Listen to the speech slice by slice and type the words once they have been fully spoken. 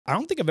I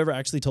don't think I've ever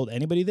actually told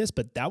anybody this,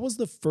 but that was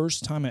the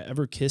first time I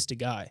ever kissed a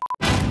guy.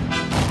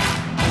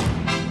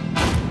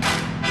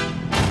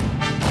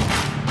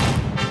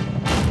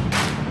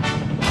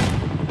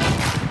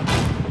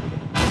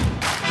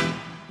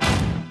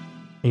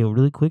 Hey, a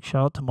really quick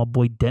shout out to my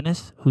boy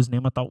Dennis, whose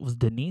name I thought was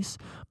Denise.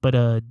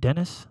 But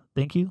Dennis,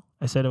 thank you.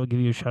 I said I would give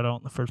you a shout out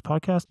on the first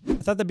podcast. I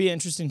thought that'd be an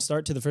interesting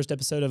start to the first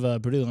episode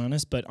of Brutally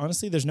Honest, but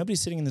honestly, there's nobody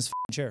sitting in this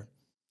chair.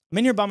 I'm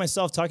in here by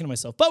myself talking to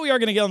myself, but we are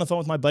going to get on the phone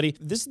with my buddy.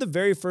 This is the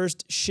very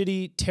first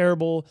shitty,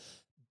 terrible,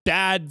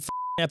 bad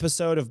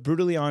episode of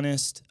Brutally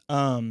Honest.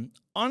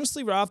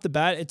 Honestly, right off the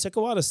bat, it took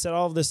a while to set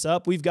all of this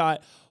up. We've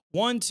got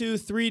 1, 2,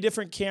 3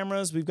 different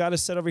cameras. We've got to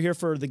set over here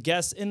for the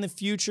guests in the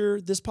future.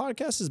 This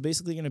podcast is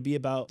basically going to be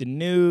about the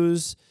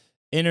news,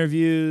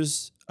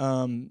 interviews,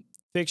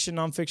 fiction,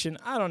 nonfiction.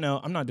 I don't know.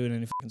 I'm not doing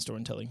any fucking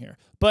storytelling here,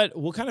 but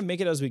we'll kind of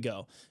make it as we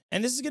go.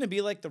 And this is going to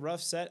be like the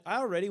rough set. I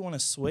already want to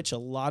switch a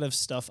lot of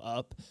stuff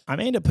up. I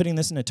may end up putting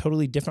this in a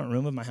totally different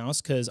room of my house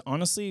because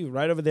honestly,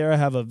 right over there, I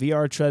have a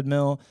VR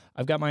treadmill.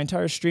 I've got my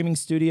entire streaming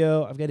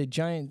studio. I've got a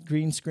giant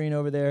green screen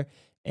over there.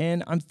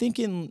 And I'm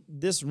thinking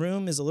this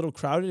room is a little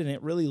crowded and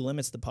it really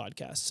limits the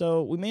podcast.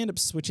 So we may end up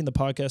switching the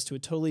podcast to a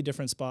totally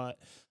different spot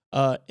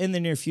in the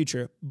near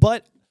future.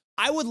 But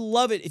I would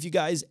love it if you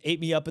guys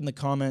ate me up in the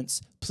comments.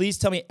 Please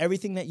tell me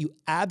everything that you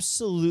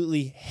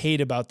absolutely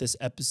hate about this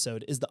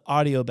episode. Is the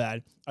audio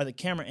bad? Are the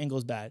camera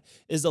angles bad?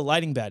 Is the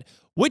lighting bad?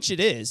 Which it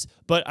is,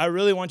 but I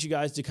really want you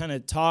guys to kind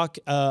of talk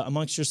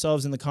amongst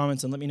yourselves in the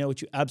comments and let me know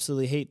what you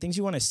absolutely hate. Things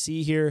you want to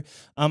see here.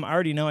 I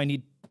already know I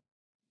need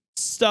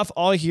stuff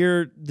all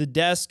here. The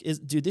desk is,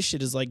 dude, this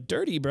shit is like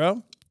dirty,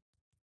 bro.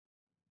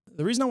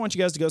 The reason I want you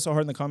guys to go so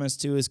hard in the comments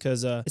too is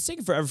because it's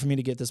taking forever for me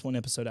to get this one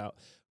episode out.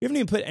 We haven't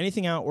even put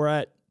anything out. We're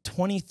at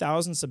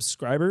 20,000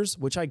 subscribers,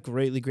 which I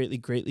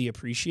greatly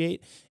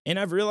appreciate. And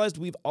I've realized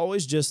we've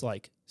always just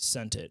like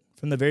sent it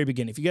from the very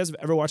beginning. If you guys have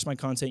ever watched my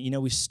content, you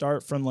know we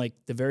start from like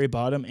the very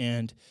bottom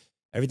and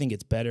everything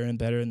gets better and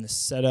better in the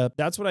setup.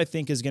 That's what I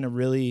think is going to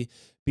really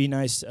be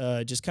nice.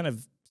 Just kind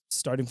of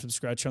starting from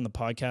scratch on the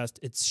podcast.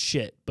 It's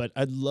shit, but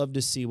I'd love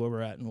to see where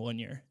we're at in 1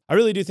 year. I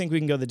really do think we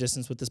can go the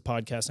distance with this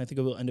podcast, and I think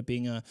it will end up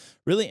being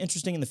really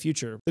interesting in the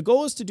future. The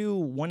goal is to do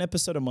 1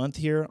 episode a month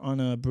here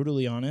on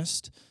Brutally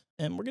Honest,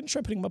 and we're going to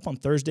try putting them up on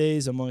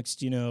Thursdays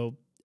amongst,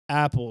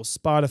 Apple,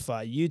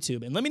 Spotify,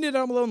 YouTube. And let me know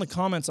down below in the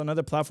comments on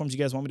other platforms you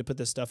guys want me to put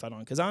this stuff out on,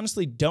 because I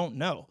honestly don't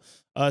know.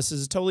 This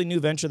is a totally new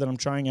venture that I'm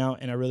trying out,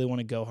 and I really want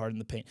to go hard in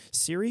the paint.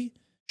 Siri,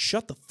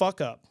 shut the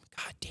fuck up.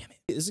 God damn it.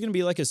 This is going to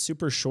be like a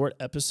super short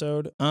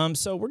episode.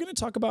 So we're going to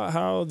talk about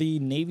how the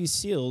Navy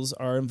SEALs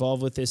are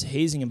involved with this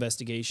hazing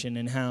investigation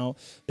and how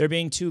they're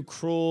being too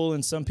cruel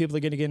and some people are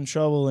going to get in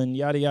trouble and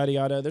yada, yada,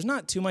 yada. There's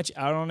not too much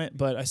out on it,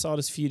 but I saw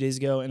this a few days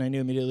ago and I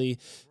knew immediately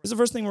this is the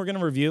first thing we're going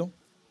to review.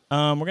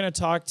 We're going to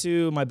talk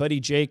to my buddy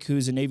Jake,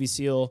 who's a Navy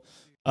SEAL,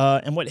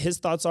 and what his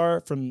thoughts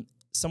are from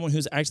someone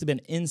who's actually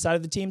been inside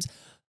of the teams.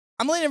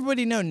 I'm letting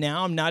everybody know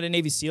now I'm not a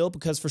Navy SEAL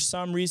because for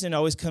some reason it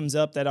always comes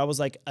up that I was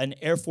like an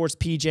Air Force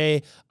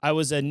PJ, I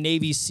was a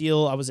Navy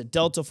SEAL, I was a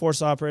Delta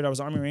Force operator, I was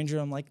Army Ranger.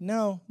 I'm like,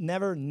 no,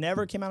 never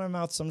came out of my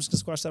mouth, so I'm just going to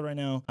squash that right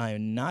now. I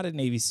am not a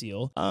Navy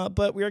SEAL,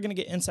 but we are going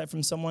to get insight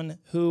from someone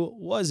who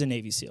was a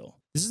Navy SEAL.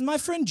 This is my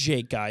friend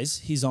Jake, guys.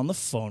 He's on the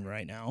phone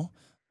right now.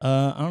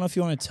 I don't know if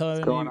you want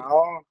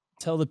to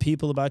tell the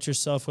people about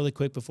yourself really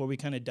quick before we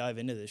kind of dive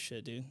into this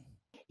shit, dude.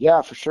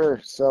 Yeah, for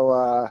sure. So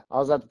I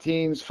was at the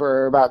teams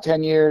for about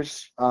 10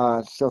 years,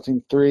 SEAL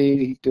Team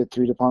 3, did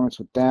 3 deployments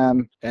with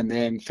them, and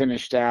then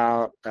finished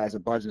out as a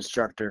BUDS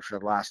instructor for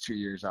the last 2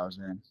 years I was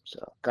in. So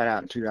got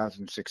out in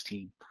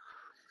 2016.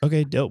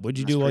 Okay, dope. What'd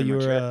you do while you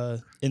were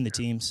in the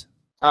teams?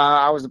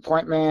 I was a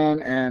point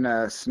man and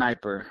a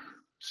sniper.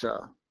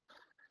 So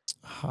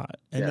hot.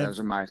 And those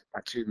are my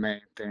 2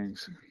 main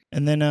things.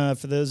 And then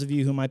for those of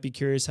you who might be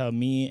curious how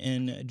me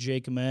and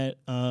Jake met,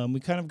 we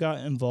kind of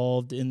got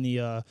involved in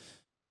the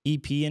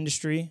EP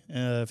industry.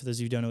 For those of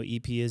you who don't know what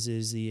EP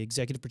is the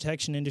executive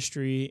protection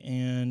industry,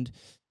 and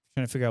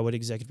trying to figure out what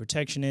executive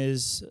protection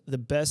is. The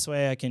best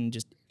way I can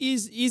just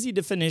easy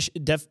definition,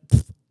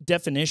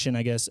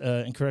 I guess,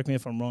 and correct me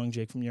if I'm wrong,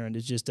 Jake, from your end,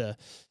 is just a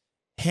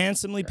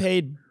handsomely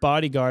paid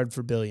bodyguard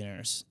for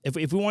billionaires. If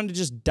we wanted to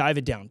just dive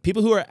it down,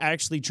 people who are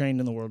actually trained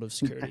in the world of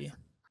security.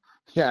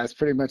 Yeah, that's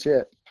pretty much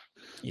it.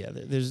 Yeah,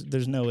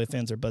 there's no ifs,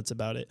 ands, or buts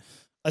about it.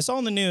 I saw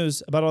in the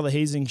news about all the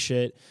hazing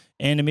shit,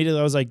 and immediately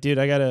I was like, dude,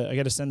 I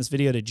gotta send this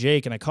video to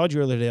Jake. And I called you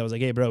earlier today. I was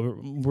like, hey, bro,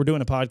 we're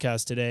doing a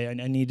podcast today.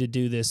 I need to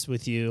do this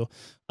with you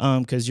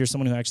because you're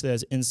someone who actually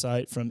has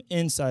insight from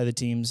inside the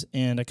teams.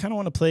 And I kind of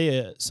want to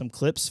play some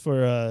clips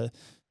for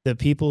the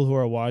people who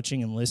are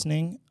watching and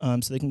listening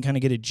so they can kind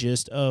of get a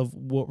gist of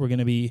what we're going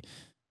to be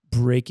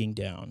breaking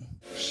down.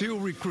 SEAL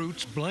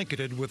recruits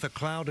blanketed with a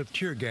cloud of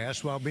tear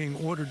gas while being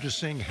ordered to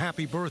sing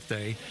Happy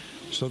Birthday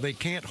so they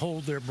can't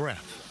hold their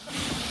breath.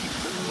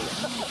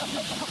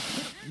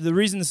 The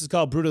reason this is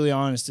called Brutally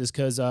Honest is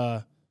because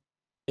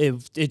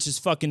it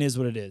just fucking is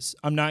what it is.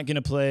 I'm not going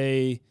to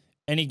play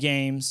any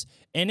games,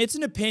 and it's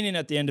an opinion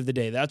at the end of the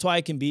day. That's why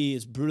I can be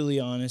as brutally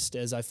honest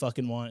as I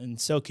fucking want, and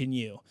so can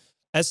you.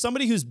 As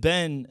somebody who's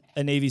been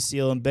a Navy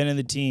SEAL and been in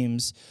the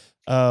teams,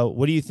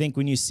 what do you think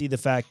when you see the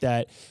fact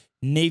that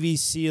Navy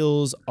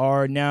SEALs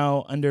are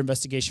now under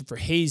investigation for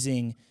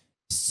hazing,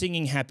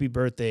 singing happy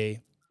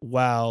birthday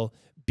while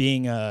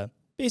being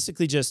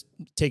basically just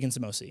taking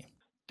some OC?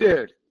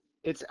 Dude,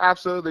 it's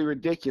absolutely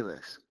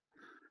ridiculous.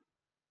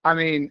 I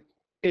mean,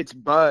 it's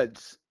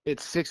buds.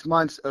 It's 6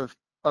 months of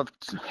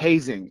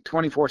hazing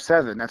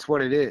 24/7. That's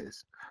what it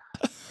is.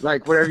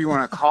 Like, whatever you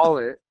want to call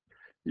it.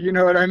 You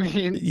know what I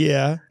mean?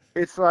 Yeah.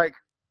 It's like,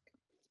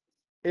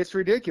 it's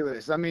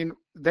ridiculous. I mean,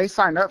 they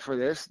signed up for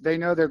this. They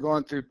know they're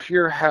going through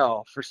pure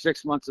hell for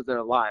 6 months of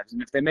their lives.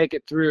 And if they make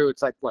it through,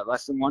 it's like, what,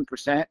 less than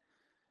 1%?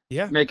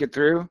 Yeah. Make it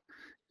through?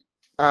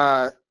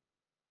 I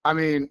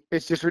mean,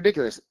 it's just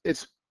ridiculous.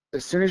 It's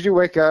as soon as you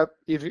wake up,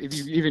 if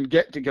you even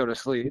get to go to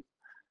sleep,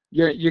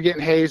 you're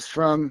getting hazed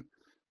from,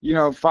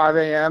 5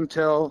 a.m.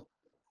 till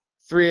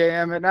 3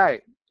 a.m. at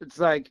night. It's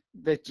like,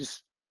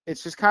 it's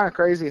just kind of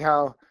crazy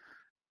how,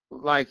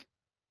 like,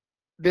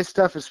 this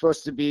stuff is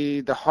supposed to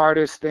be the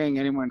hardest thing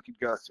anyone could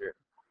go through.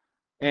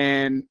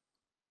 And,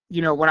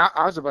 when I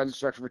was a buds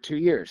instructor for 2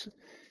 years,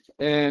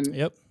 and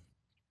Yep.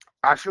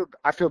 I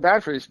feel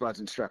bad for these buds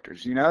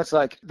instructors. It's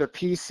like the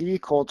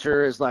PC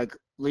culture is like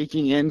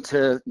leaking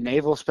into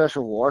naval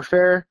special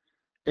warfare.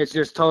 It's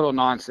just total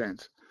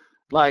nonsense.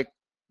 Like,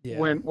 Yeah.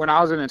 when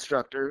I was an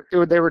instructor,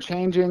 they were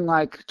changing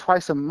like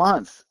twice a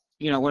month,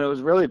 when it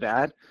was really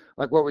bad,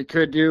 like what we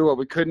could do, what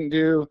we couldn't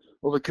do,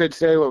 what we could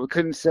say, what we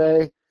couldn't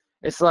say.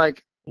 It's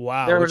like,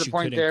 Wow. there What was a you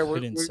point there where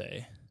couldn't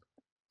say.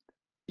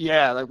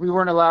 yeah, like we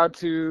weren't allowed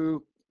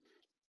to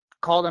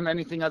call them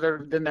anything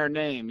other than their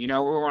name. We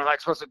weren't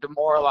like supposed to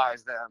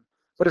demoralize them.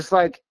 But it's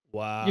like,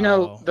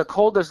 Wow. the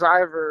coldest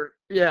I ever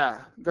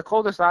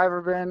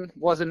been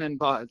wasn't in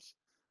buds.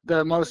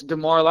 The most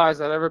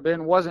demoralized I've ever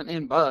been wasn't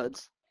in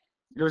buds.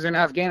 It was in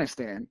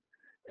Afghanistan.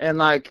 And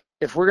like,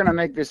 if we're going to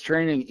make this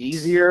training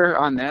easier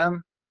on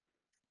them,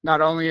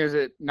 not only is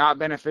it not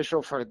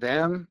beneficial for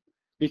them,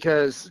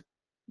 because,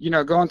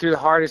 going through the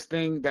hardest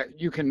thing that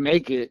you can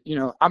make it,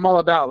 I'm all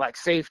about like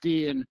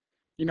safety and,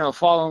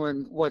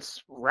 following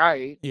what's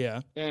right.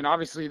 Yeah. And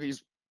obviously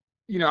these,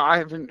 I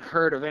haven't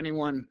heard of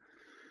anyone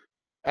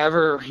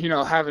ever,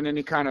 having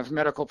any kind of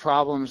medical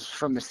problems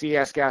from the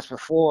CS gas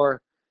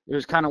before. It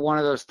was kind of one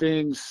of those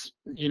things,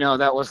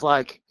 that was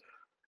like,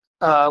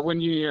 when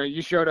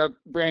you showed up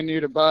brand new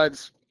to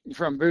buds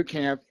from boot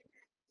camp,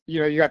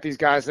 you got these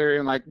guys that are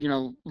in like,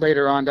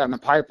 later on down the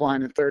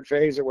pipeline in third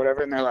phase or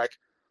whatever, and they're like,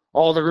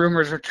 all the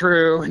rumors are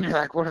true, and you're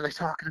like, what are they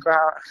talking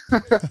about?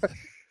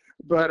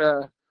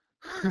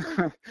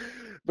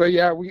 But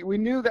yeah, we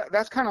knew that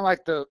that's kind of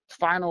like the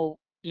final,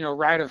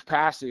 rite of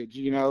passage.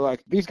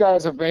 Like these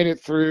guys have made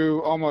it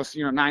through almost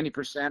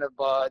 90% of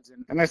buds,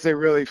 and unless they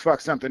really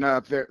fuck something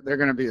up, they're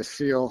going to be a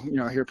SEAL,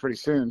 here pretty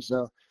soon.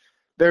 So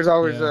there's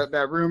always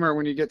that rumor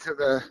when you get to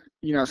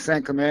the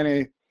San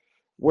Clemente,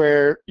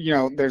 where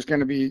there's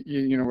going to be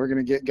we're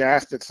going to get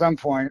gassed at some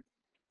point.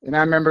 And I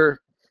remember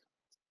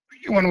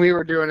when we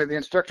were doing it, the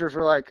instructors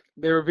were like,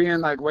 they were being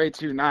like way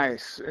too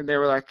nice, and they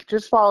were like,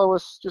 just follow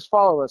us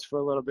for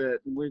a little bit.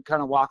 And we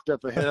kind of walked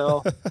up a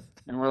hill,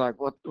 and we're like,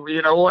 what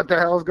the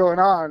hell's going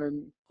on?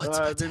 And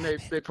then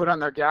they put on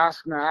their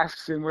gas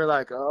masks, and we're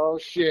like, oh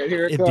shit,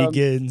 here it comes.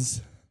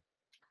 Begins.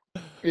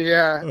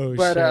 Yeah. Oh,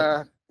 but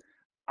shit.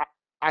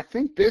 I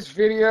think this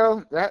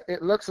video, that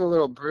it looks a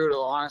little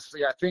brutal,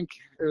 honestly. I think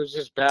it was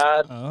just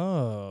bad.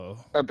 Oh.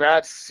 A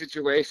bad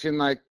situation.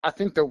 Like, I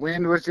think the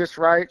wind was just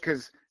right,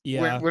 because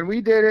when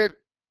we did it,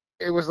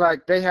 it was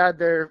like they had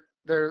their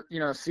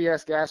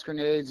CS gas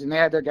grenades, and they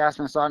had their gas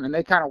masks on, and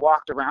they kind of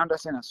walked around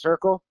us in a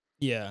circle.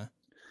 Yeah.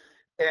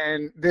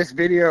 And this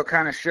video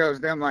kind of shows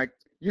them like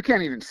you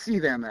can't even see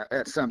them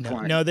at some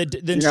point. No, the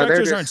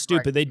instructors aren't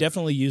stupid. Like, they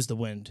definitely use the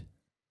wind.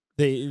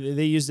 They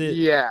used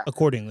it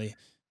accordingly.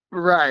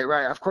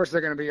 Right. Of course,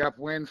 they're going to be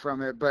upwind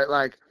from it, but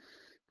like,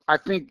 I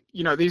think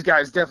these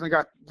guys definitely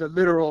got the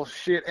literal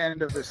shit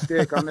end of the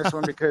stick on this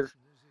one, because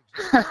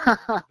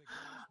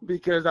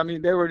I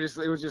mean, it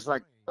was just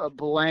like a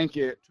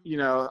blanket.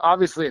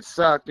 Obviously it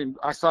sucked, and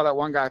I saw that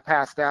one guy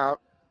passed out,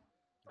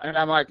 and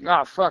I'm like,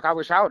 oh fuck, I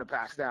wish I would have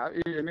passed out.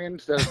 You know what I mean?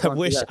 I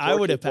wish I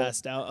would have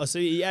passed out. Oh, so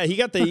yeah, he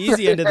got the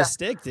easy end of the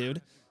stick,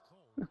 dude.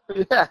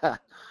 Yeah.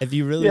 If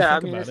you really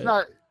think about it.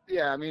 Not.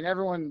 Yeah, I mean,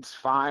 everyone's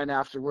fine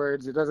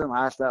afterwards. It doesn't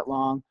last that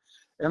long.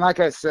 And like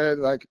I said,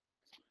 like,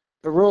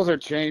 the rules are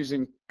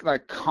changing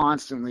like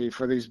constantly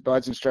for these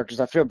buds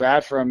instructors. I feel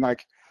bad for them.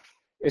 Like,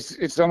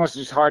 it's almost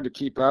just hard to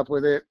keep up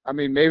with it. I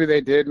mean, maybe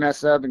they did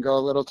mess up and go a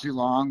little too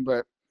long,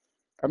 but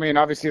I mean,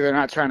 obviously they're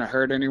not trying to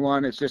hurt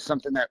anyone. It's just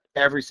something that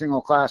every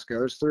single class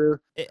goes through.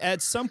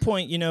 At some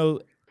point,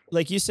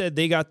 like you said,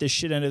 they got this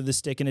shit end of the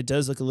stick, and it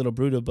does look a little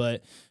brutal,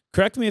 but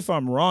correct me if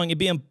I'm wrong.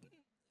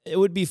 It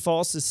would be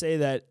false to say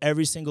that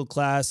every single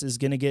class is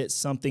going to get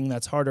something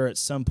that's harder at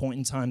some point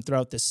in time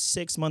throughout the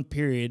 6-month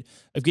period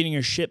of getting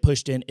your shit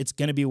pushed in. It's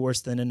going to be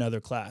worse than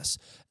another class.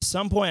 At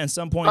some point in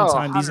time,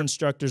 100. These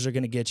instructors are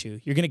going to get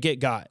you. You're going to get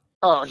got.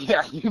 Oh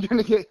yeah, you're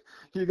going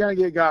to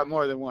get got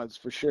more than once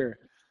for sure.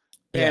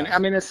 And I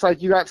mean, it's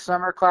like you got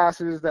summer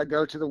classes that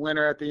go to the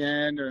winter at the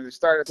end, or they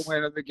start at the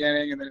winter at the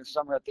beginning, and then it's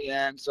summer at the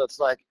end. So it's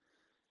like,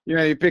 you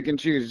know, you pick and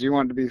choose. You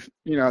want to be,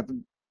 you know,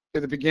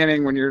 at the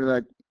beginning when you're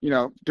like, you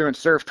know, doing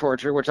surf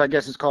torture, which I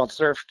guess is called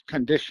surf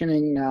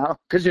conditioning now,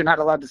 because you're not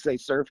allowed to say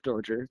surf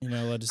torture. You're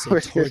not allowed to say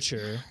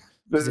torture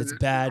because it's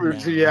bad now.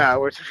 Yeah,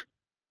 which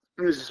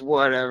is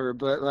whatever.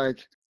 But like,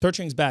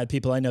 torturing's bad.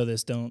 People, I know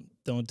this. Don't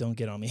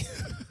get on me.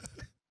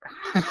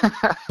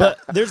 But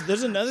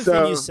there's another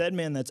thing you said,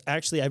 man, that's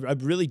actually, I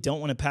really don't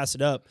want to pass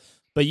it up.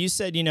 But you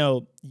said, you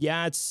know,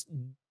 yeah, it's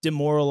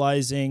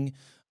demoralizing.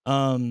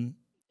 And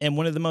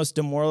one of the most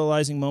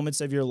demoralizing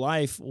moments of your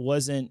life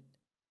wasn't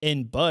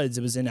in buds,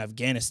 it was in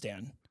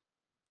Afghanistan.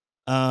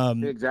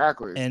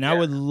 Exactly. And I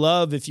would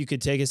love if you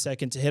could take a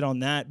second to hit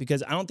on that,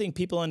 because I don't think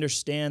people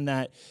understand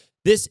that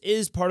this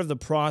is part of the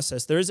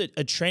process. There is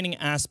a training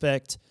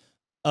aspect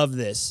of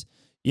this.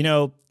 You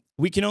know,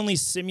 we can only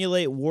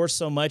simulate war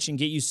so much and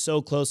get you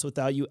so close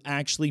without you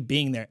actually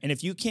being there. And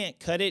if you can't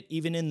cut it,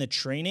 even in the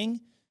training,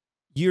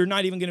 you're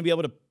not even going to be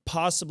able to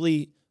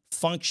possibly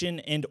function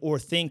and or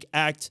think,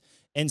 act,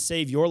 and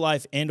save your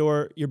life and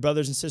or your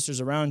brothers and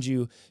sisters around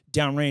you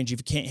downrange if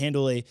you can't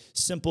handle a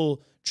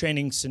simple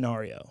training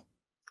scenario.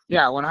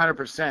 Yeah,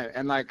 100%.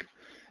 And like,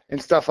 and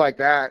stuff like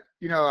that,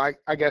 you know,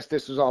 I guess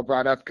this was all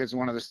brought up because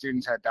one of the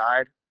students had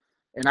died.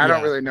 And I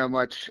don't really know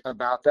much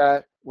about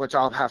that, which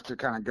I'll have to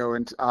kind of go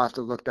into. I'll have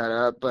to look that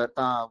up. But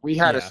we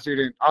had a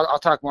student. I'll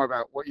talk more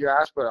about what you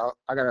asked, but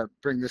I got to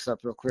bring this up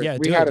real quick.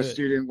 We had a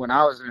student when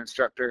I was an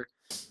instructor.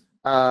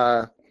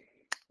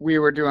 We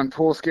were doing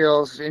pool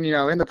skills. And, you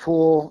know, in the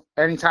pool,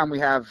 anytime we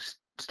have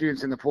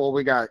students in the pool,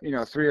 we got, you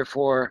know, 3 or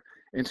 4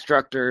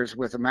 instructors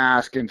with a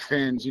mask and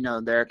fins, you know,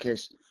 in their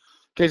case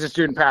a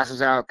student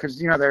passes out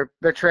because, you know,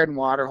 they're treading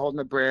water,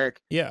 holding a brick.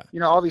 Yeah. You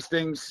know, all these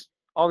things.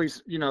 All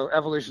these, you know,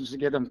 evolutions to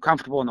get them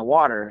comfortable in the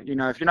water. You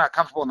know, if you're not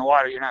comfortable in the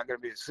water, you're not going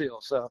to be a SEAL.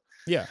 So,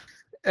 yeah.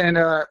 And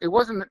it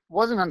wasn't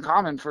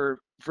uncommon for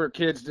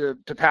kids to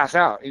pass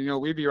out. You know,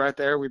 we'd be right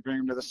there. We'd bring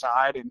them to the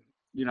side, and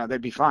you know,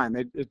 they'd be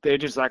fine. They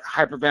just like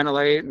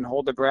hyperventilate and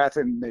hold their breath,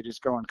 and they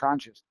just go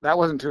unconscious. That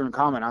wasn't too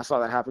uncommon. I saw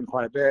that happen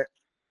quite a bit.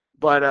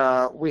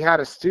 But we had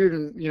a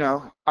student. You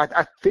know,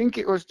 I think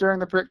it was during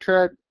the brick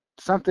tread.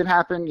 Something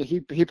happened.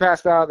 He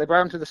passed out. They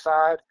brought him to the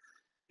side.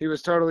 He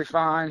was totally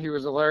fine. He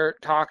was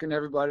alert, talking to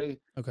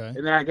everybody. Okay. And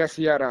then I guess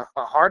he had a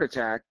heart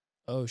attack.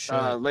 Oh, shit.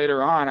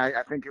 Later on,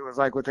 I think it was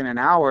like within an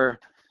hour.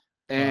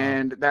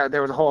 And that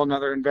there was a whole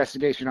another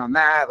investigation on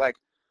that. Like,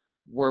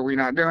 were we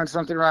not doing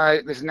something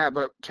right? This and that.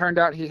 But turned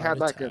out he had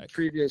like a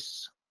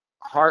previous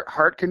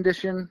heart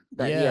condition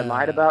that he had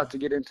lied about to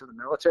get into the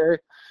military.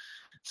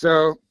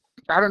 So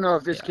I don't know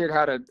if this kid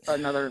had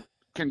another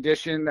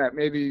condition that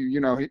maybe, you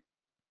know,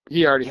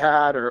 he already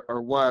had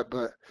or what,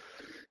 but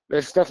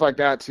there's stuff like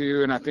that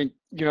too. And I think,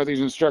 you know, these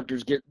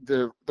instructors get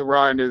the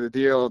raw end of the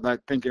deal, like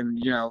thinking,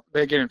 you know,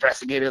 they get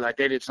investigated like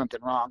they did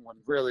something wrong when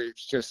really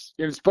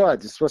it's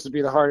buds. It's supposed to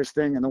be the hardest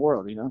thing in the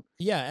world, you know?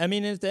 Yeah. I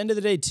mean, at the end of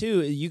the day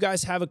too, you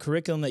guys have a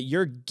curriculum that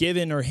you're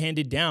given or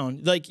handed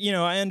down. Like, you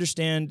know, I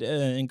understand,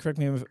 and correct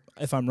me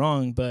if I'm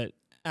wrong, but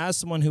as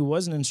someone who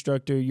was an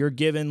instructor, you're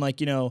given,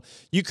 like, you know,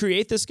 you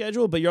create the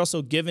schedule, but you're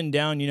also given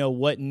down, you know,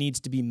 what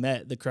needs to be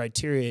met, the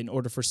criteria in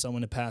order for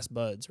someone to pass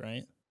buds,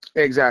 right?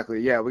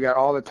 Exactly. Yeah, we got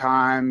all the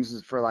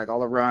times for like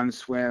all the runs,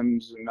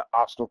 swims, and the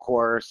obstacle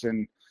course,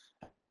 and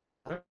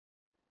I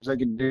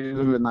could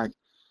do, and like,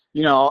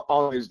 you know,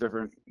 all these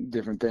different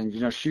things.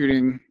 You know,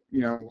 shooting.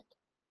 You know,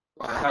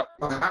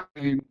 how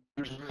many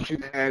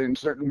shoot head in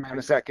certain amount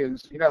of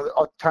seconds. You know,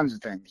 tons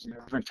of things. You know,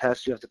 different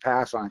tests you have to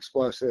pass on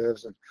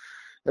explosives, and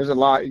there's a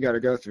lot you got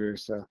to go through.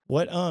 So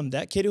what?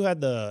 That kid who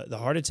had the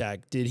heart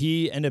attack, did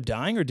he end up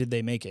dying or did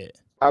they make it?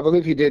 I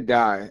believe he did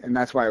die, and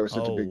that's why it was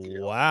such a big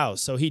deal. Wow.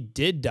 So he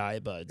did die,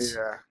 buds.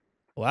 Yeah.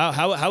 Wow.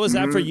 How was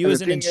that for you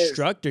as an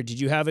instructor? Did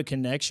you have a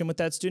connection with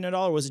that student at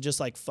all? Or was it just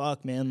like,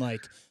 fuck, man,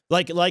 like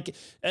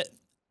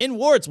in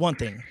war, it's one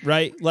thing,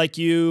 right? Like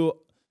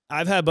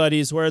I've had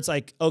buddies where it's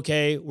like,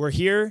 okay, we're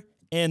here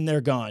and they're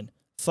gone.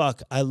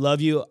 Fuck, I love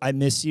you. I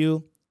miss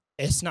you.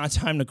 It's not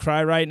time to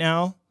cry right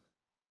now.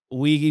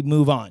 We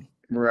move on.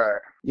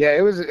 Right. Yeah,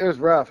 it was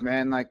rough,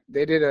 man. Like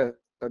they did a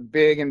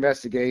big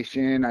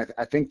investigation.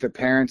 I think the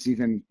parents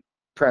even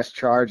pressed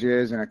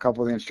charges, and a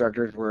couple of the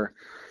instructors were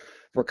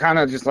kind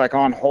of just like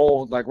on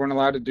hold, like weren't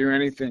allowed to do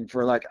anything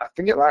for like, I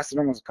think it lasted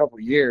almost a couple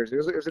of years. It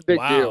was a big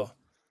deal.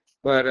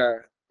 But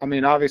I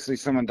mean, obviously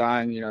someone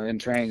dying, you know, in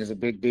training is a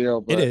big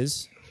deal. But it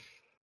is.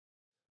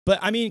 But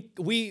I mean,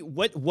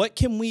 what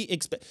can we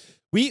expect?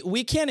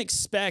 We can't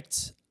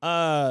expect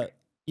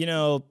you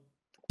know,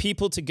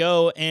 people to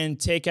go and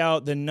take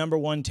out the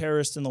 #1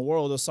 terrorist in the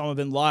world, Osama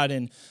bin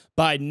Laden,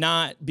 by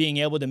not being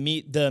able to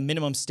meet the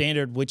minimum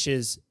standard, which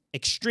is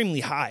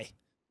extremely high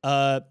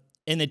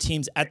in the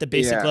teams at the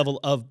basic level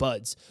of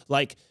buds.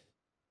 Like,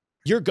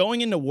 you're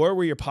going into war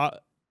where you're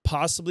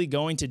possibly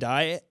going to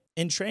die.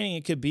 In training,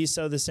 it could be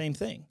the same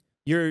thing.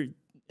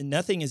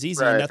 Nothing is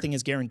easy, and nothing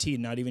is guaranteed,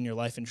 not even your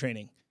life in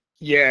training.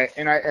 Yeah,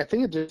 and I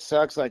think it just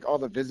sucks, like all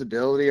the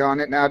visibility on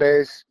it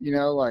nowadays, you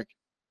know, like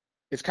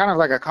it's kind of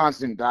like a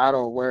constant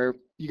battle where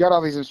you got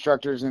all these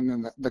instructors and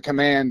then the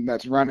command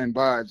that's running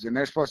buds, and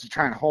they're supposed to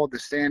try and hold the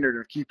standard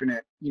of keeping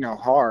it,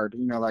 hard,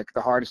 like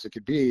the hardest it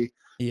could be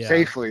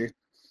safely.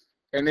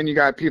 And then you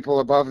got people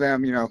above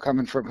them,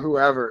 coming from who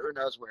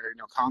knows where,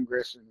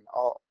 Congress and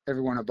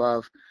everyone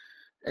above.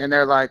 And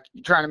they're like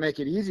trying to make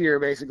it easier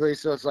basically.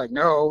 So it's like,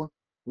 no,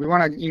 we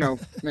want to,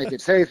 make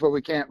it safe, but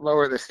we can't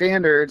lower the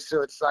standards.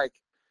 So it's like,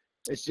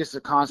 it's just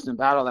a constant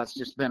battle that's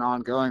just been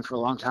ongoing for a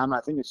long time.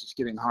 I think it's just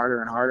getting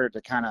harder and harder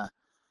to kind of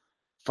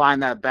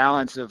find that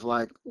balance of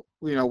like,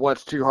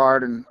 what's too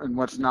hard and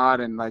what's not,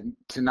 and like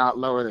to not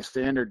lower the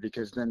standard,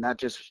 because then that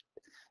just,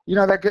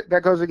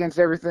 that goes against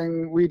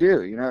everything we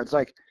do. It's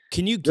like,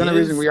 the only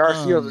reason we are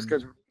SEALs is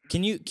because.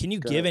 Can you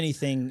give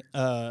anything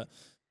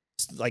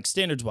like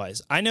standards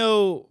wise? I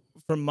know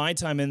from my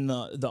time in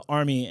the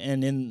Army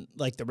and in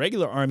like the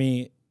regular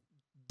Army,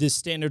 the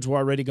standards were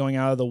already going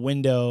out of the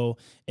window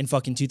in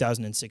fucking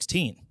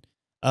 2016.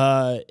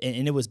 And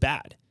it was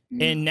bad.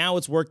 And now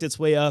it's worked its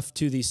way up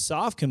to the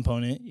soft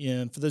component.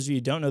 For those of you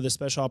who don't know, the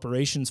Special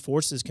Operations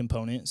Forces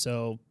component.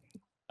 So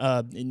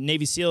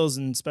Navy SEALs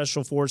and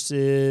Special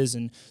Forces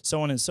and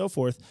so on and so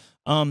forth.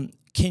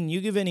 Can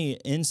you give any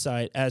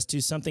insight as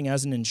to something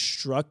as an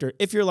instructor,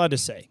 if you're allowed to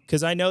say?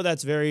 Because I know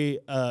that's very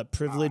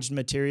privileged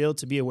material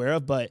to be aware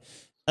of, but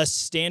a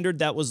standard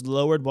that was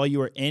lowered while you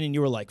were in and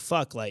you were like,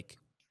 fuck, like,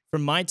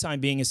 from my time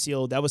being a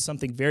SEAL, that was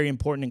something very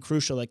important and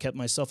crucial that kept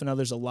myself and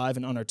others alive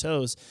and on our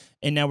toes.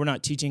 And now we're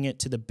not teaching it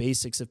to the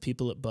basics of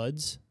people at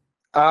Buds.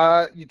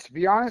 To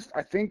be honest,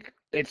 I think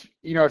it's,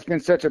 it's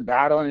been such a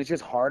battle and it's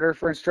just harder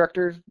for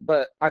instructors,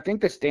 but I think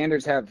the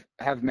standards have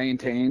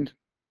maintained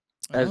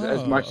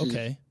as much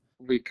as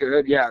we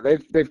could. Yeah.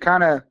 They've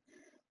kind of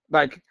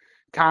like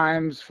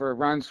times for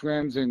run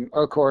swims and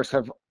of course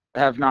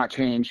have not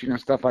changed,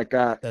 stuff like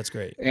that. That's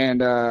great.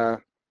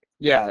 And,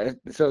 yeah,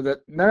 so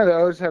that none of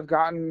those have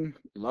gotten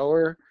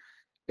lower.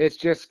 It's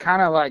just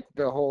kind of like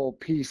the whole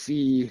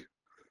PC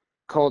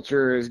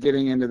culture is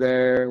getting into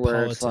there, where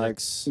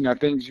politics. It's like,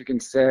 things you can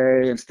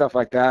say and stuff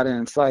like that.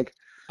 And it's like,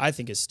 I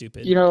think it's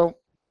stupid.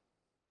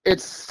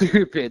 It's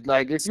stupid.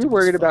 Like, if you're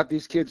worried about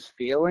these kids'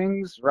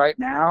 feelings right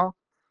now,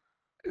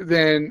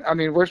 then, I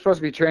mean, we're supposed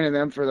to be training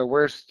them for the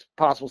worst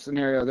possible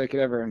scenario they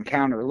could ever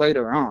encounter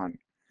later on.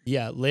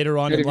 Yeah, later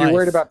on and in life. If you're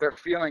worried about their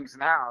feelings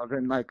now,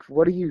 then like,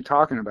 what are you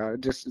talking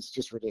about? It's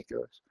just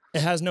ridiculous. It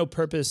has no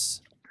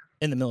purpose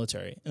in the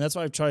military, and that's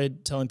why I've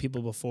tried telling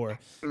people before.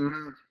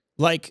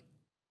 Like,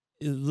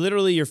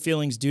 literally, your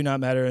feelings do not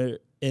matter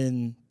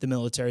in the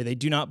military. They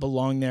do not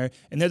belong there,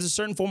 and there's a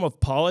certain form of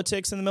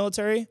politics in the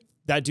military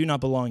that do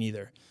not belong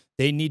either.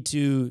 They need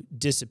to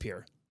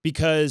disappear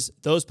because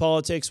those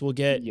politics will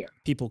get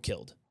people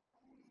killed.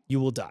 You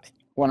will die.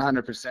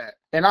 100%.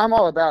 And I'm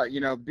all about,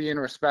 being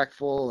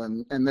respectful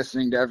and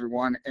listening to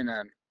everyone in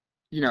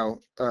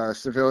a,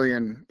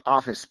 civilian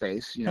office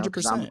space,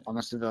 because I'm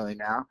a civilian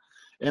now.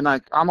 And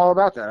like, I'm all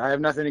about that. I have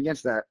nothing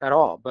against that at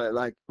all. But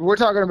like, we're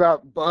talking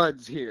about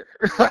Buds here.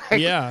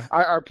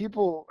 Are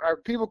people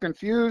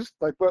confused?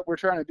 Like what we're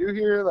trying to do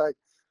here? Like,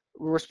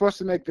 we're supposed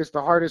to make this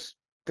the hardest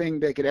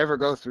thing they could ever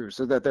go through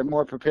so that they're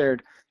more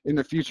prepared in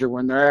the future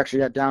when they're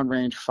actually at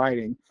downrange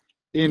fighting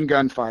in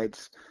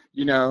gunfights,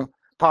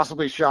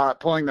 possibly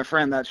pulling their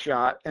friend that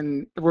shot,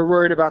 and we're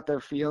worried about their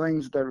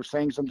feelings. They're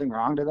saying something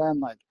wrong to them.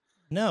 Like,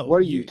 no, what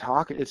are you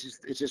talking? It's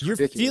just your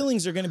ridiculous.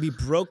 Feelings are going to be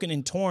broken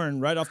and torn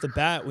right off the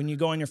bat when you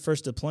go on your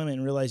first deployment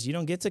and realize you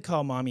don't get to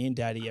call mommy and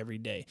daddy every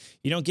day.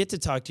 You don't get to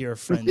talk to your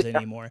friends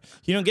anymore.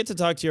 You don't get to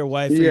talk to your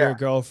wife or your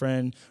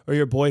girlfriend or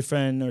your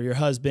boyfriend or your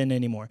husband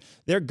anymore.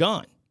 They're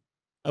gone.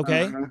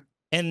 Okay.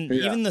 And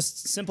even the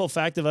simple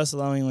fact of us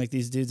allowing like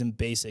these dudes in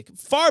basic,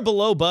 far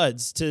below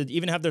Buds, to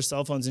even have their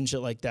cell phones and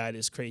shit like that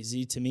is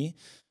crazy to me.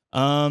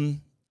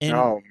 And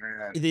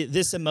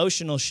this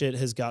emotional shit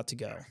has got to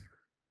go.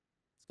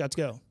 It's got to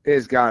go.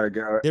 It's got to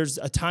go. There's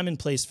a time and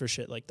place for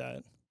shit like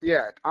that.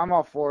 Yeah, I'm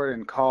all for it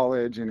in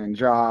college and in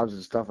jobs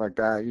and stuff like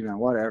that.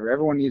 Whatever.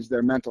 Everyone needs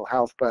their mental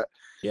health, but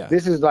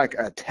this is like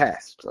a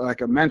test,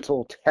 like a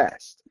mental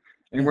test.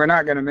 And we're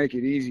not going to make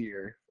it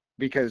easier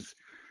because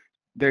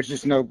there's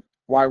just no.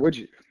 Why would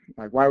you?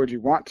 Like, why would you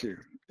want to?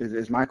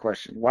 Is my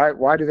question.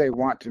 Why do they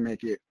want to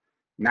make it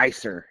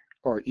nicer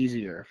or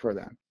easier for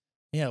them?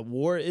 Yeah,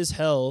 war is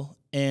hell,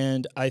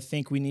 and I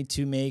think we need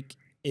to make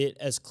it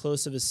as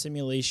close of a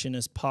simulation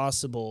as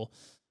possible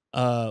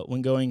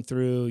when going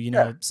through,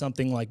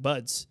 something like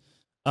Buds.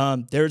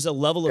 There's a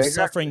level of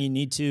suffering you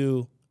need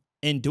to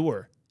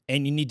endure,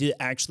 and you need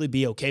to actually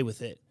be okay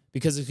with it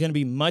because it's going to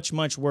be much,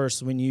 much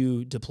worse when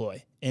you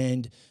deploy.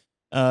 And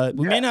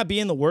we may not be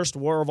in the worst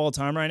war of all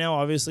time right now,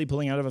 obviously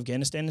pulling out of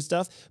Afghanistan and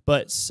stuff,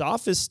 but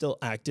SOF is still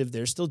active.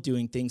 They're still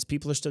doing things.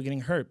 People are still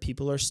getting hurt.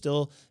 People are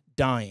still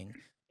dying.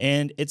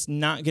 And it's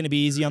not going to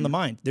be easy on the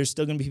mind. There's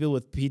still going to be people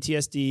with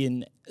PTSD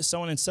and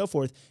so on and so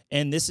forth.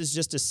 And this is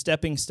just a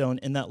stepping stone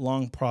in that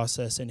long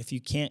process. And if you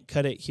can't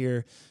cut it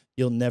here,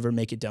 you'll never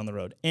make it down the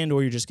road. And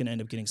or you're just going to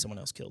end up getting someone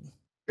else killed.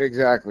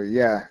 Exactly,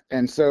 yeah.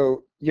 And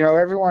so,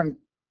 everyone,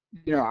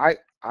 I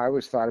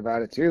always thought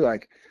about it too,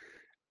 like,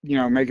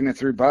 making it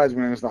through buds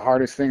when it was the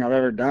hardest thing I've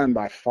ever done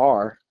by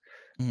far.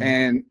 Mhm.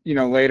 And,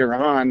 later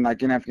on,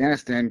 like in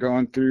Afghanistan,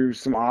 going through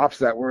some ops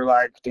that were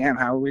like, damn,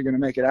 how are we going to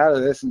make it out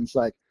of this? And it's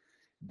like,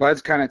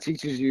 buds kind of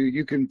teaches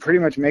you can pretty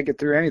much make it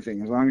through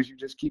anything as long as you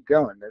just keep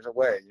going. There's a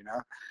way,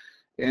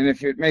 And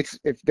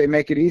if they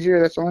make it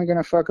easier, that's only going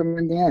to fuck them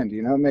in the end,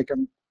 make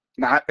them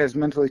not as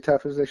mentally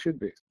tough as they should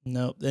be.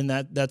 No, and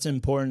that's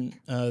important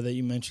that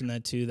you mentioned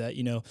that too, that,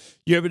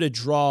 you're able to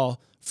draw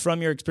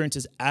from your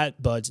experiences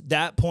at buds,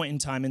 that point in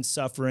time in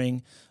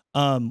suffering,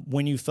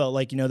 when you felt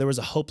like, there was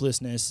a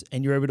hopelessness,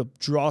 and you're able to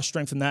draw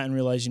strength from that and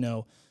realize,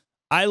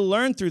 I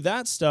learned through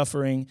that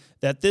suffering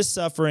that this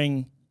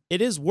suffering,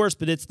 it is worse,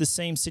 but it's the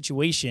same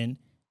situation.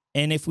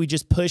 And if we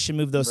just push and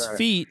move those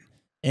feet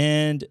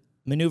and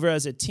maneuver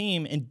as a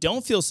team and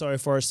don't feel sorry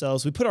for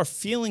ourselves, we put our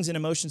feelings and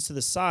emotions to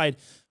the side,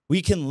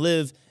 we can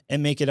live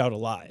and make it out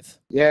alive.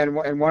 Yeah,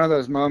 and one of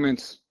those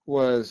moments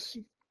was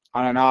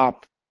on an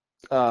op,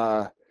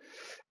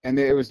 and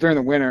it was during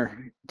the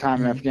winter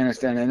time in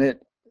Afghanistan, and if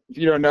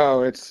you don't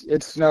know, it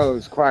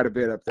snows quite a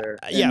bit up there.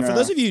 Yeah, for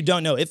those of you who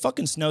don't know, it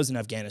fucking snows in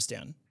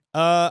Afghanistan.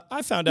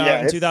 I found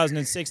out in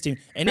 2016,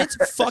 and it's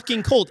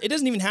fucking cold. It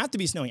doesn't even have to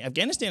be snowing.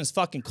 Afghanistan is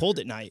fucking cold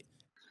at night.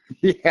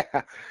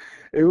 Yeah,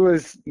 it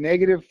was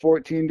negative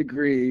 14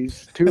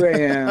 degrees, 2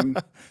 a.m.,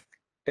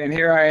 and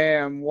here I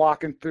am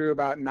walking through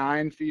about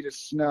 9 feet of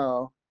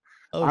snow.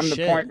 I'm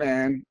the point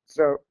man.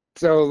 So,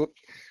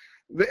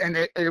 and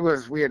it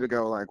was, we had to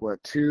go like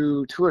what,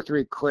 two or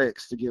three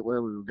clicks to get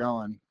where we were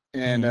going.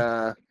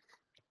 And,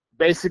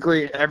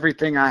 basically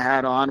everything I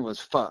had on was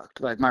fucked.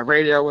 Like my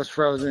radio was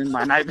frozen.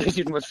 My night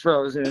vision was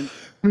frozen.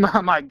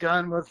 My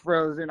gun was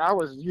frozen. I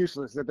was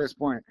useless at this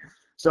point.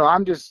 So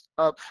I'm just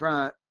up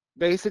front,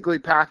 basically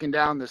packing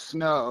down the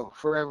snow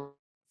for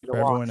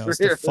everyone else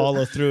to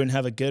follow through and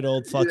have a good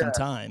old fucking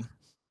time.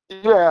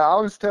 Yeah,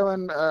 I was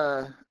telling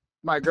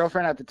my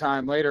girlfriend at the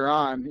time later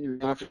on,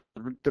 after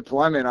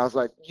deployment, I was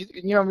like,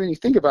 when you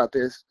think about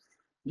this,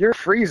 your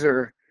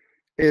freezer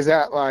is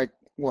at like,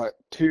 what,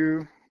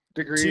 2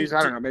 degrees?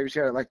 I don't know, maybe she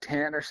had it like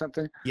 10 or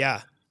something.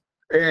 Yeah.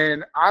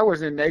 And I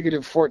was in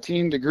negative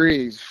 14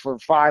 degrees for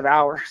 5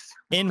 hours.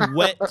 In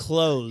wet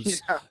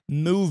clothes,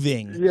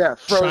 moving,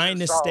 trying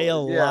to stay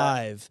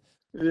alive.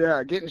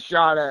 Yeah, getting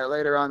shot at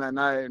later on that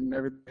night, and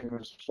everything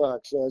was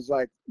fucked. So it's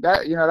like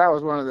that, that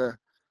was one of the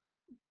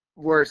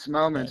worst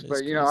moments. But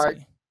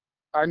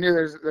I knew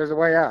there's a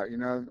way out,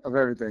 of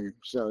everything.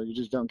 So you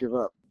just don't give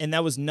up. And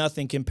that was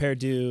nothing compared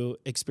to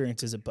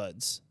experiences at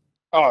buds.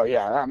 Oh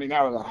yeah, I mean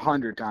that was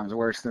 100 times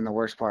worse than the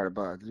worst part of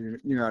buds. You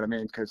know what I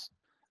mean? Because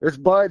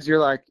with buds, you're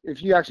like,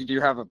 if you actually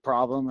do have a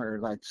problem or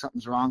like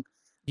something's wrong,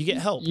 you get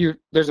help.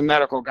 There's a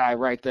medical guy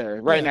right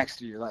there, next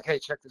to you. Like, hey,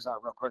 check this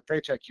out real quick. They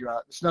check you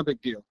out. It's no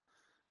big deal.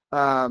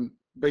 But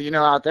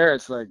out there,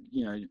 it's like,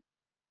 you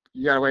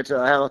gotta wait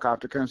till a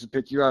helicopter comes to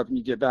pick you up and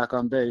you get back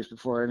on base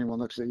before anyone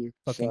looks at you.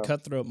 Fucking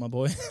cutthroat, my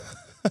boy.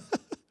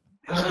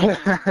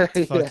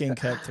 Fucking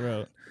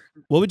cutthroat.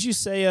 What would you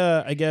say,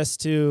 I guess,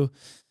 to,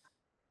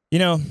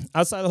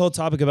 outside the whole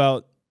topic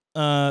about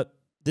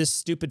this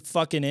stupid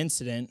fucking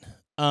incident,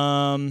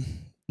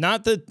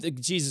 not the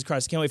Jesus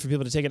Christ, I can't wait for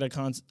people to take it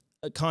out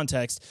of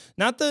context,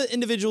 not the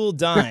individual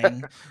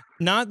dying,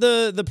 not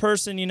the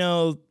person,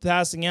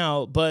 passing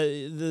out, but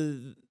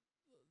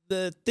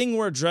the thing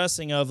we're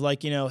addressing of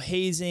like,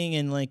 hazing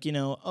and like,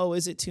 oh,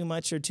 is it too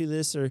much or too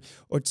this or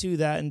too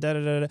that and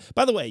da-da-da-da.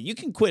 By the way, you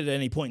can quit at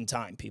any point in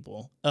time,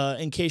 people,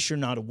 in case you're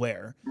not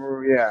aware.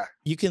 Oh, yeah.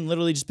 You can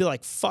literally just be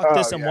like, fuck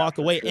this and walk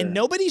away. Sure. And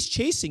nobody's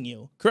chasing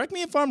you. Correct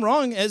me if I'm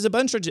wrong. As a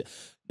bunch of,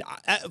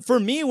 for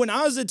me, when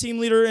I was a team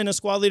leader and a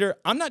squad leader,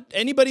 I'm not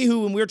anybody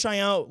who, when we were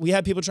trying out, we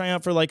had people trying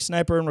out for like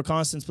sniper and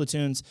reconnaissance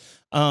platoons.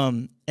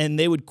 And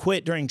they would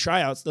quit during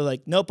tryouts. They're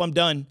like, nope, I'm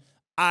done.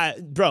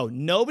 Bro,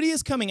 nobody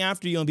is coming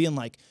after you and being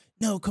like,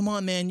 no, come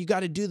on, man, you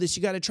got to do this.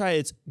 You got to try it.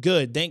 It's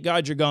good. Thank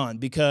God you're gone,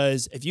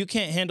 because if you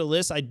can't handle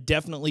this, I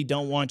definitely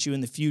don't want you in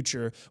the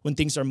future when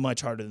things are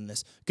much harder than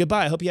this.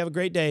 Goodbye. I hope you have a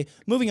great day.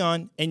 Moving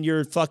on, and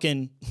you're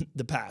fucking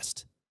the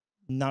past.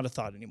 Not a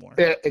thought anymore.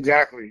 Yeah,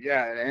 exactly.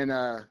 Yeah.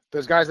 And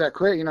those guys that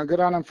quit, good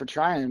on them for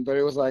trying, but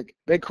it was like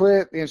they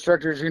quit. The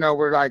instructors,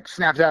 were like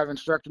snapped out of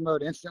instructor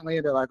mode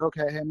instantly. They're like,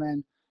 okay, hey,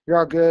 man, you're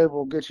all good.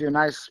 We'll get you a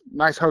nice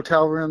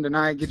hotel room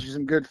tonight, get you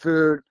some good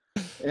food,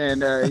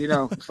 and,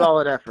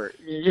 solid effort.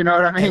 You know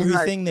what I mean?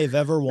 Everything they've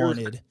ever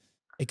wanted,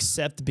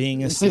 except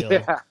being a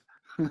SEAL.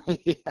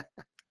 Yeah.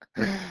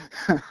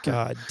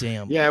 God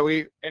damn. Yeah,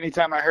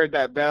 anytime I heard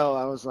that bell,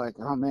 I was like,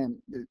 oh, man,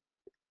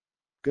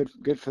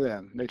 good for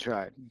them. They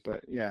tried.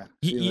 But, yeah,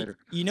 see you later.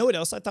 You know what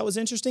else I thought was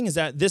interesting is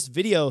that this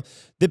video,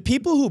 the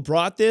people who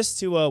brought this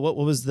to, what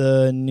was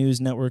the news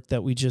network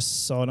that we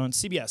just saw it on?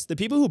 CBS. The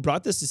people who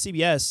brought this to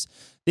CBS,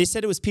 they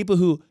said it was people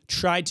who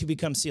tried to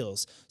become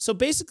SEALs. So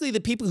basically the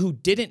people who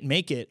didn't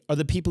make it are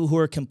the people who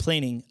are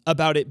complaining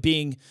about it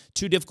being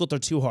too difficult or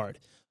too hard.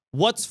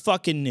 What's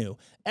fucking new?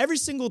 Every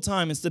single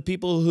time it's the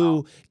people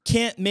who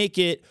can't make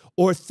it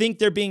or think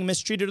they're being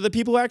mistreated, or the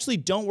people who actually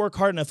don't work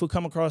hard enough who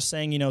come across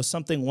saying,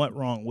 something went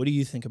wrong. What do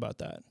you think about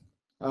that?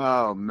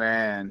 Oh,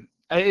 man.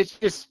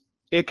 It's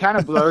it kind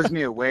of blows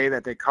me away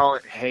that they call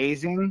it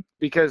hazing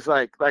because,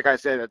 like I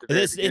said at the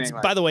very beginning,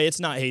 by the way, it's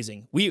not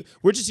hazing. We're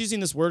just using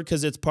this word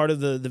because it's part of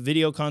the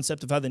video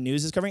concept of how the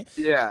news is covering it.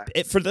 Yeah.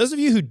 For those of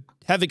you who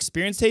have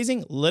experienced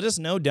hazing, let us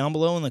know down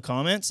below in the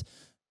comments.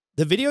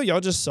 The video y'all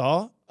just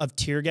saw of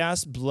tear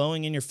gas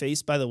blowing in your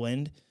face by the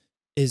wind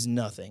is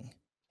nothing.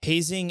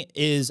 Hazing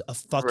is a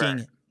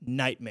fucking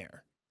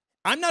nightmare.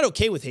 I'm not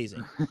okay with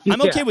hazing.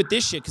 I'm okay with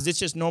this shit because it's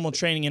just normal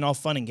training and all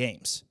fun and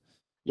games.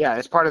 Yeah,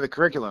 it's part of the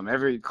curriculum.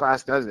 Every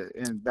class does it,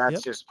 and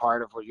that's just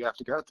part of what you have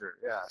to go through.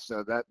 Yeah,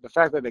 so that the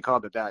fact that they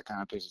called it that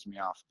kind of pisses me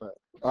off. But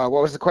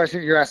what was the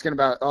question you're asking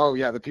about? Oh,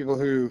 yeah, the people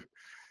who.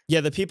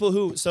 Yeah, the people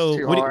who. So,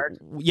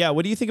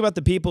 what do you think about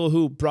the people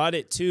who brought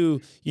it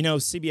to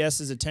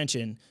CBS's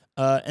attention,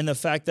 and the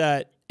fact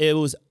that it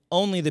was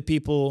only the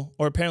people,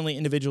 or apparently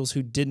individuals,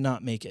 who did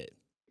not make it?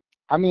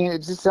 I mean, it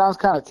just sounds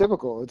kind of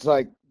typical. It's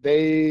like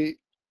they're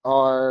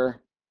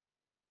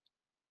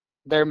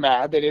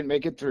mad they didn't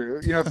make it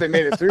through. If they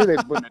made it through, they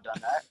wouldn't have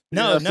done that.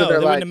 No, they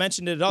wouldn't have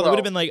mentioned it at all. They would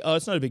have been like, oh,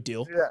 it's not a big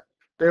deal. Yeah,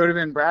 they would have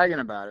been bragging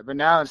about it. But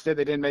now instead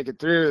they didn't make it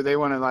through. They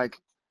want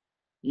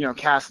to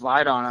cast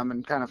light on them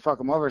and kind of fuck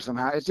them over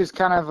somehow. It's just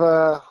kind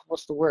of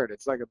what's the word?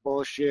 It's like a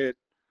bullshit,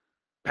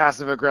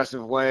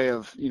 passive-aggressive way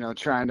of,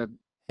 trying to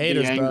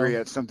haters, be angry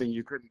bro. at something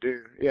you couldn't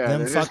do. Yeah,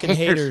 them fucking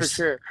haters. For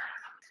sure.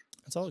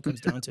 That's all it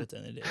comes down to at the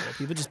end of the day. Bro.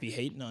 People just be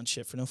hating on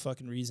shit for no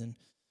fucking reason.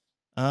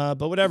 But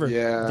whatever.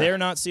 Yeah. They're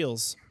not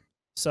SEALs.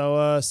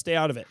 So stay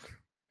out of it.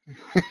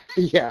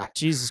 Yeah.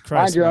 Jesus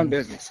Christ. Mind your own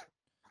business.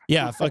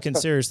 Yeah, fucking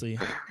seriously.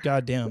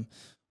 Goddamn.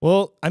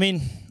 Well, I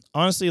mean,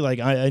 honestly, like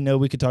I know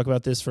we could talk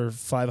about this for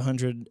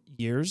 500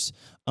 years.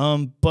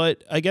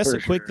 But I guess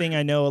a quick thing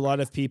I know a lot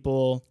of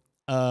people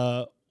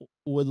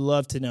would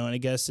love to know, and I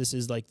guess this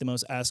is like the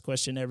most asked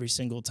question every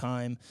single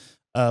time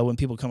when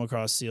people come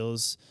across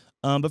SEALs.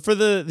 But for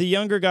the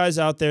younger guys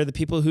out there, the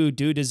people who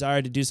do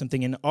desire to do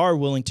something and are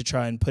willing to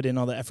try and put in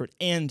all the effort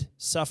and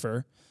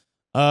suffer,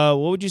 what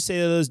would you say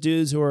to those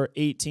dudes who are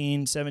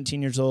 18,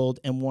 17 years old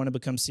and want to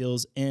become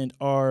SEALs and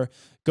are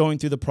going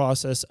through the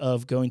process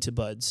of going to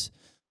buds?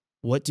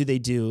 What do they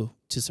do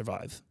to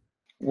survive?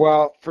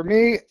 Well, for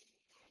me,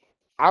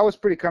 I was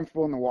pretty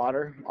comfortable in the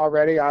water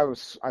already. I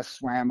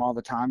swam all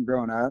the time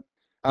growing up.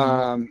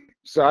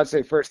 So I'd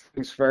say first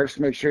things first,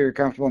 make sure you're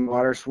comfortable in the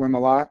water, swim a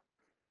lot.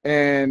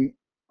 And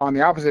on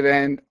the opposite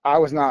end, I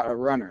was not a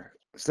runner.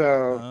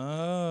 So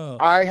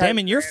damn,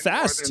 and you're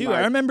fast too.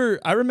 I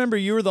remember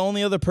you were the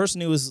only other person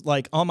who was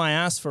like on my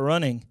ass for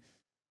running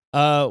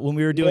when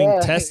we were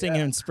doing testing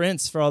and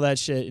sprints for all that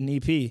shit in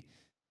EP.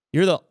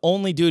 You're the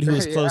only dude who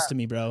was close to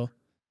me, bro.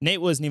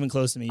 Nate wasn't even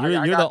close to me.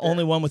 You're the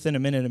only one within a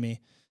minute of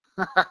me.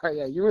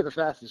 Yeah, you were the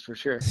fastest for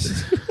sure.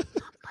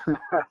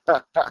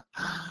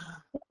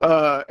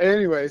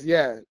 Anyways,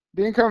 yeah,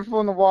 being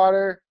comfortable in the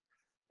water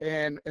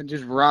and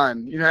just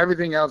run.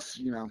 Everything else,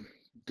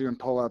 doing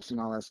pull-ups and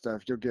all that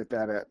stuff, you'll get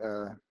that at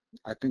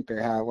I think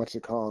they have, what's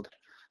it called?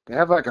 They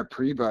have like a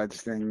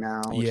pre-buds thing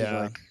now, which is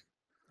like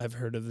I've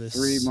heard of this.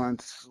 3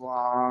 months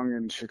long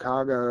in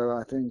Chicago,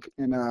 I think.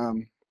 And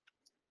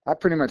that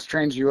pretty much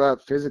trains you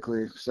up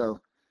physically. So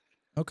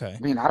okay. I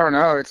mean, I don't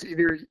know. It's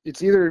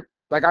either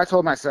like I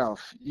told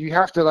myself, you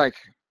have to like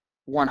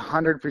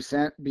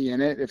 100% be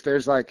in it. If you're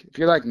like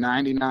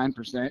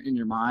 99% in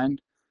your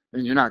mind,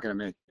 then you're not gonna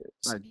make it.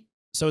 Like,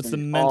 so it's the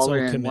mental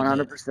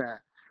commitment. 100%.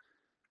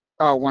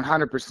 Oh,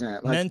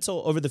 100%. Like,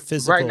 mental over the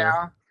physical. Right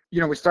now,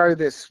 we started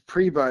this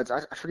pre-buds. I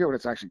forget what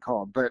it's actually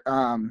called, but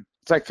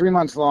it's like 3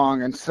 months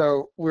long. And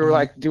so we were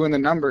like doing the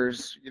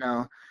numbers,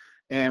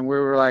 and we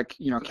were like,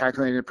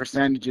 calculating the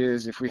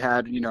percentages. If we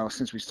had,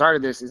 since we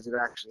started this, is it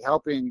actually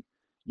helping,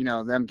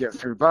 them get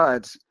through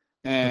buds?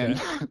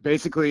 And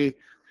basically,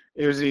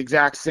 it was the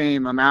exact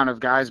same amount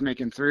of guys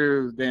making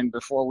through than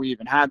before we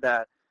even had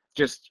that.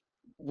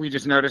 We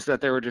just noticed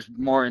that they were just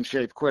more in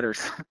shape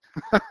quitters.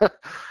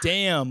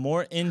 Damn,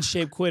 more in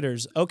shape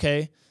quitters.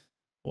 Okay.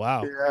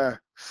 Wow. Yeah.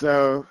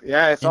 So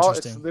yeah,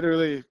 it's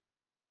literally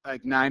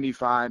like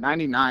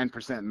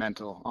 99%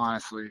 mental,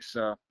 honestly.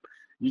 So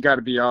you got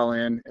to be all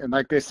in. And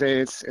like they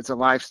say, it's a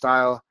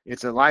lifestyle.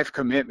 It's a life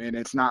commitment.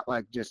 It's not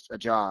like just a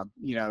job.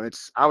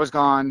 I was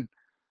gone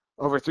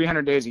over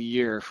 300 days a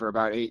year for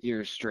about 8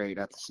 years straight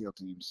at the SEAL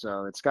team.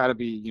 So it's got to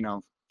be, you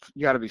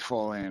got to be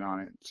full in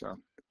on it. So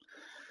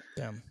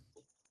damn.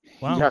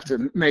 Wow. You have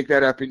to make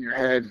that up in your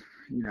head,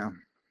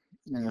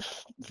 and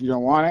if you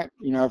don't want it,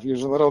 if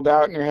there's a little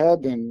doubt in your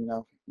head, then,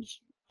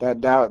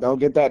 that doubt, they'll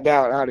get that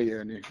doubt out of you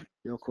and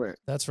you'll quit.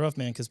 That's rough,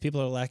 man, because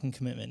people are lacking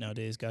commitment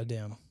nowadays.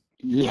 Goddamn.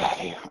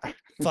 Yeah.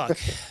 Fuck.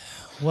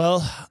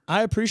 Well,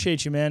 I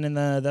appreciate you, man, and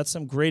that's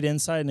some great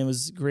insight, and it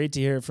was great to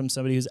hear it from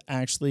somebody who's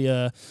actually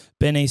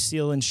been a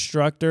SEAL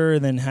instructor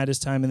and then had his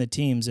time in the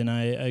teams, and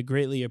I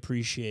greatly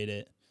appreciate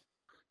it.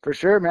 For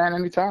sure, man.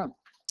 Anytime.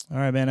 All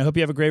right, man. I hope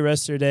you have a great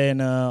rest of your day,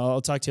 and I'll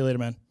talk to you later,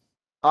 man.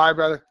 All right,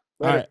 brother.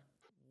 Later. All right.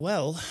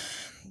 Well,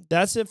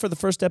 that's it for the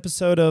first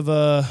episode of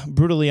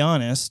Brutally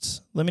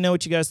Honest. Let me know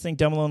what you guys think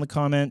down below in the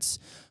comments.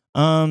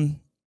 I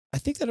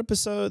think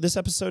this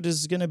episode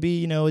is going to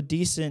be, a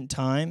decent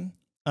time.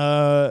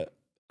 I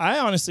I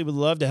honestly would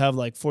love to have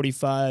like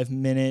 45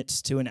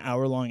 minutes to an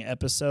hour long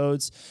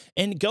episodes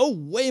and go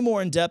way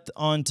more in depth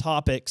on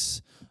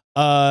topics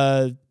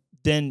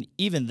than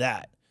even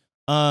that.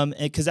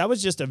 Because that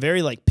was just a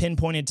very like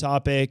pinpointed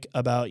topic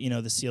about,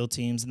 the SEAL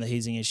teams and the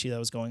hazing issue that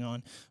was going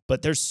on.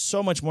 But there's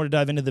so much more to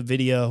dive into the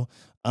video.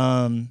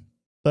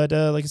 But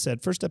like I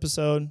said, first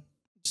episode,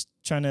 just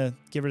trying to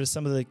get rid of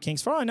some of the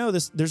kinks. For all I know,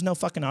 there's no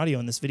fucking audio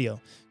in this video.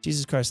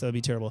 Jesus Christ, that would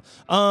be terrible.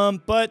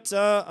 But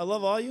I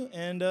love all you,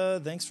 and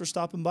thanks for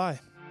stopping by.